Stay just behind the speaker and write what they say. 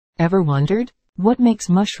Ever wondered? What makes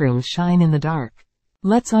mushrooms shine in the dark?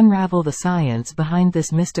 Let's unravel the science behind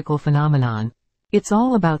this mystical phenomenon. It's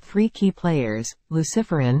all about three key players: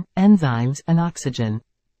 luciferin, enzymes, and oxygen.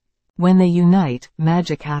 When they unite,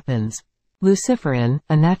 magic happens. Luciferin,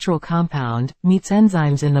 a natural compound, meets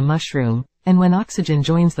enzymes in the mushroom, and when oxygen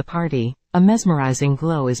joins the party, a mesmerizing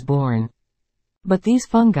glow is born. But these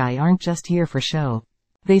fungi aren't just here for show.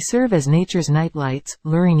 They serve as nature's nightlights,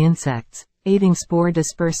 luring insects, aiding spore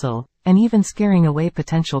dispersal, and even scaring away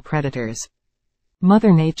potential predators.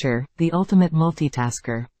 Mother Nature, the ultimate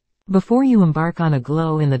multitasker. Before you embark on a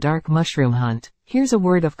glow-in-the-dark mushroom hunt, here's a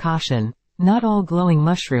word of caution: not all glowing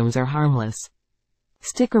mushrooms are harmless.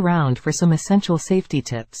 Stick around for some essential safety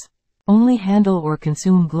tips. Only handle or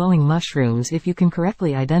consume glowing mushrooms if you can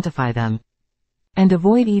correctly identify them. And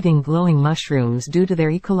avoid eating glowing mushrooms due to their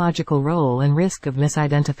ecological role and risk of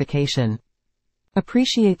misidentification.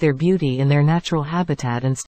 Appreciate their beauty in their natural habitat and